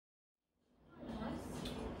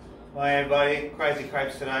Hi everybody, Crazy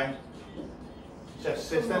Crepes today. Chef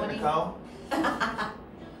assistant Nicole.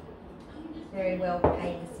 Very well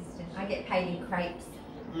paid assistant. I get paid in crepes.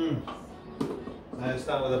 So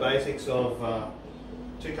start with the basics of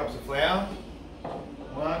 2 cups of flour.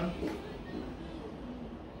 1,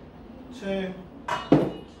 2,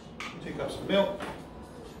 2 cups of milk.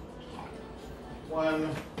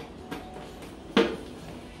 1,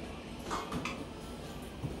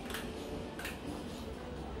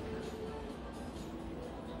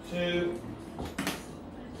 2.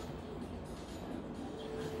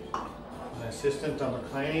 My assistant on the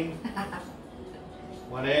cleaning.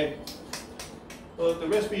 1 egg. Well, the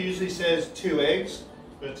recipe usually says 2 eggs,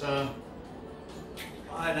 but I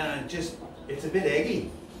don't know, just it's a bit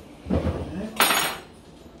eggy. Yeah.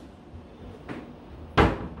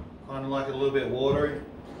 Kind of like it a little bit watery.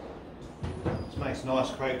 This makes nice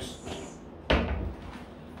crepes. Yeah,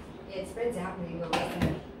 it spreads out really well, doesn't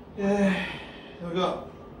it? Yeah, we've got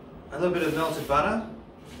a little bit of melted butter.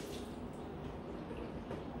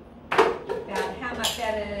 About how much?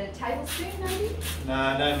 About a tablespoon, maybe?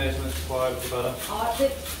 No, no measurements required for butter. Oh,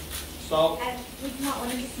 but Salt. we might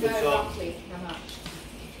want to just Good know salt. roughly how much.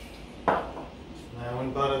 No,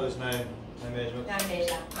 when butter there's no measurements. No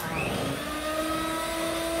measure.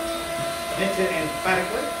 Mix it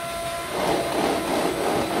emphatically.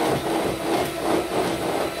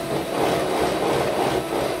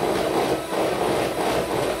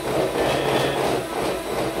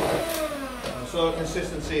 So the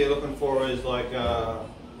consistency you're looking for is like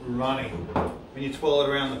runny. When you twirl it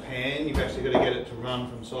around the pan, you've actually got to get it to run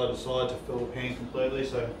from side to side to fill the pan completely.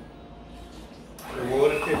 So the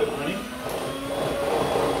water, keep it running.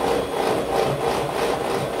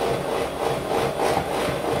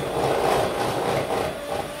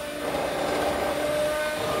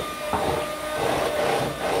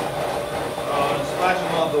 Oh, and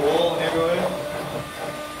splashing off the wall and everywhere.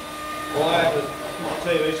 Quiet with the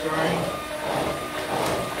TV screen.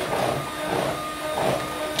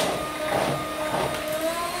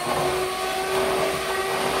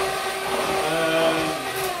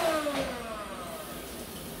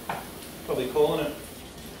 Probably calling it.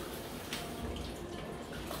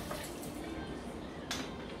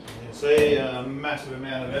 You can see a massive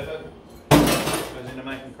amount of effort goes into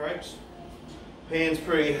making crepes. Pan's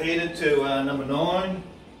preheated to number 9.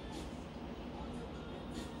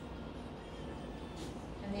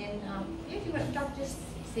 And then, yeah, if you want to just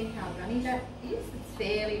see how runny that is, it's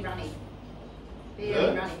fairly runny.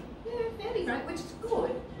 Fairly runny. Yeah, fairly runny, which is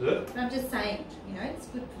good. Is it? But I'm just saying, you know, it's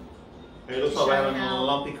good. It looks like we're having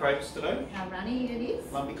lumpy crepes today. How runny it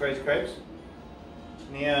is. Lumpy Crazy Crepes.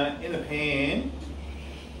 Now, in the pan,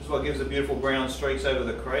 this is what gives the beautiful brown streaks over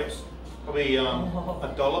the crepes. Probably a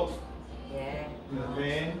dollop Yeah. in the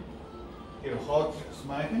pan. Get it hot,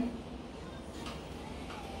 smoking.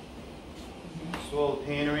 Swirl the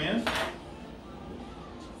pan around.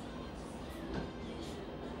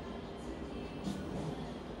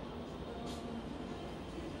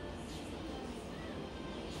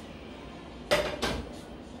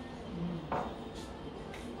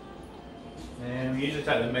 And we usually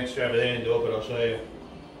take the mixture over there and do it, but I'll show you.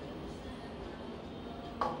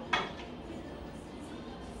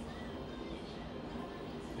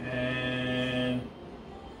 And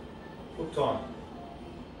cook time.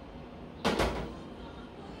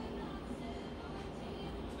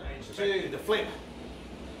 Stage 2, the flip.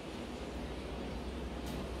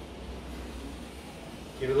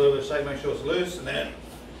 Give it a little bit of shake, make sure it's loose, and then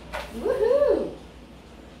Woohoo!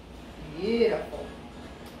 Beautiful.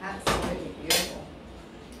 Absolutely beautiful.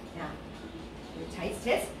 Now, do a taste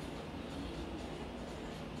test.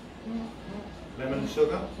 lemon and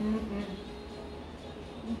sugar.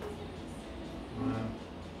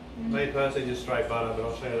 Me personally, just straight butter, but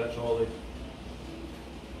I'll show you that shortly.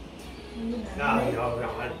 No, jam.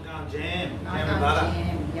 Jam and butter.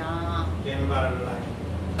 Jam, yum. Jam and butter today.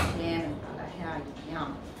 Jam and butter, how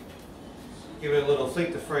yum. Give it a little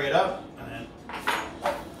flick to free it up, and then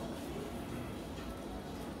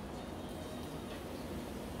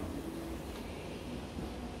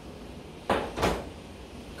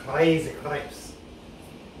Crazy Crepes.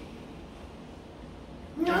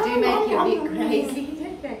 They do make you a bit crazy,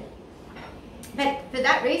 don't they? But for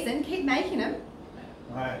that reason, keep making them.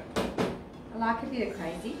 Right. I like a bit of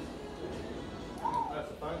crazy. That's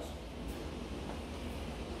the folks.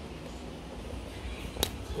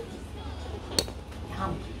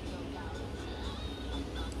 Yum.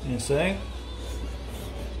 You see?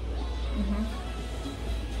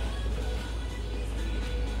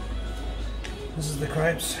 This is the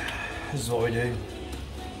crepes. This is what we do.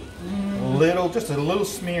 Just a little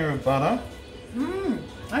smear of butter Oh,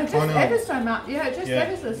 just ever so much. Yeah, just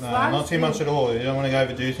ever so slightly. Not too much at all. You don't want to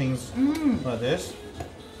overdo things like this.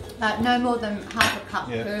 No more than half a cup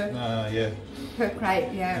per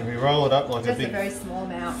crepe. Yeah. And we roll it up like just a big very small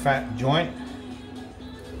amount. fat joint.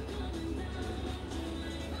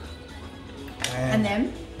 And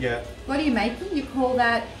then? Yeah. What are you making? You call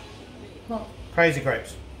that what? Crazy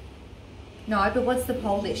Crepes. No, but what's the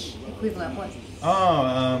Polish equivalent? What's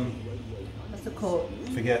it called?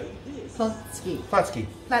 Forget. Placki. Placki.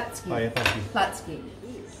 Placki. Oh yeah, Placki. Placki.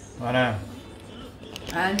 I know.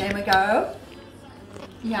 And then we go.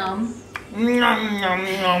 Yum. Yum, yum,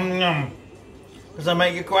 yum, yum. Does that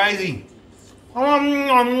make you crazy? Yum,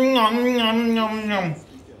 yum, yum, yum, yum, yum.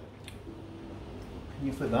 Can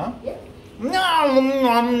you flip that? Yeah. Yum,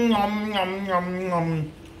 yum, yum, yum, yum,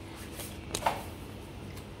 yum.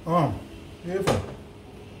 Oh, beautiful.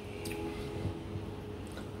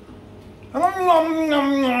 Yum, yum, yum,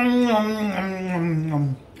 yum, yum, yum, yum.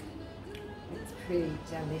 It's pretty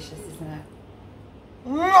delicious, isn't it?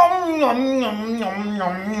 Yum, yum, yum, yum,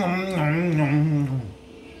 yum, yum, yum, yum.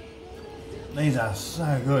 These are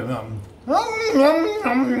so good. Yum, yum,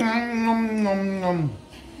 yum, yum, yum, yum, yum.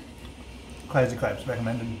 Crazy Crepes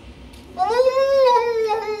recommended. Yum, yum,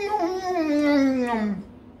 yum, yum, yum, yum.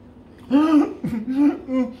 Yum,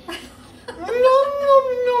 yum, yum,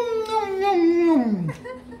 yum, yum, yum.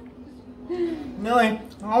 Millie.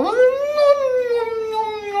 Yum, yum,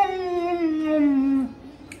 yum, yum, yum.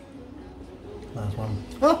 Last one.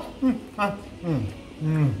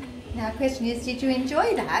 Now the question is, did you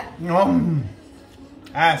enjoy that?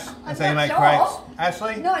 Ash, that's how you make sure. crepes.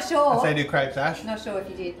 Ashley? Not sure. That's how you do crepes, Ash. Not sure if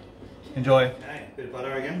you did. Enjoy. Okay, bit of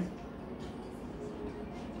butter again.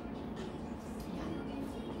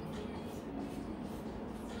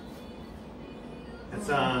 It's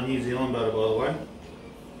New Zealand butter, by the way.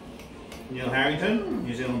 Neil Harrington,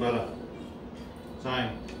 New Zealand butter. Same.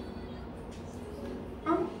 I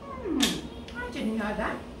didn't know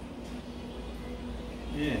that.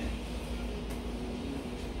 Yeah.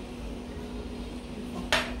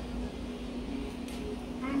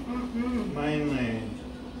 Mainland.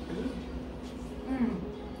 I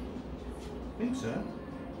think so.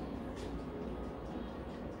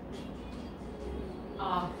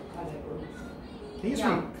 Oh, God, they're good. I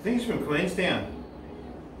think it's from Queenstown.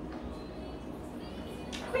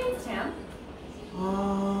 Queenstown?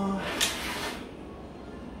 Oh.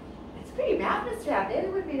 It's pretty mountainous out there.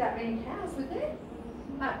 There wouldn't be that many cows, would there?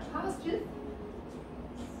 Like pastures.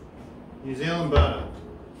 New Zealand butter.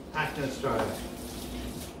 Acton, Australia.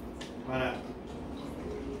 Right.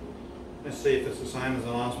 Let's see if it's the same as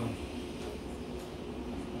the last one.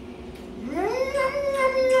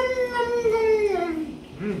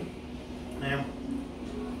 Now.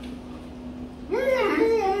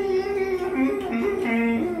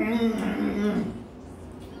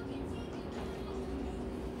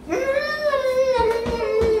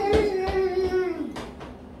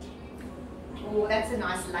 Oh, that's a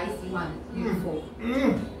nice lacy one. Beautiful.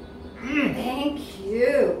 Thank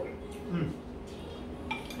you.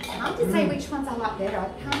 It's hard to say which ones I like better. I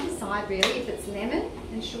can't decide really if it's lemon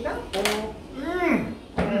and sugar or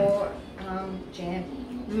jam.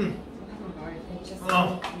 I don't know. They're just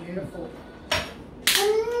beautiful.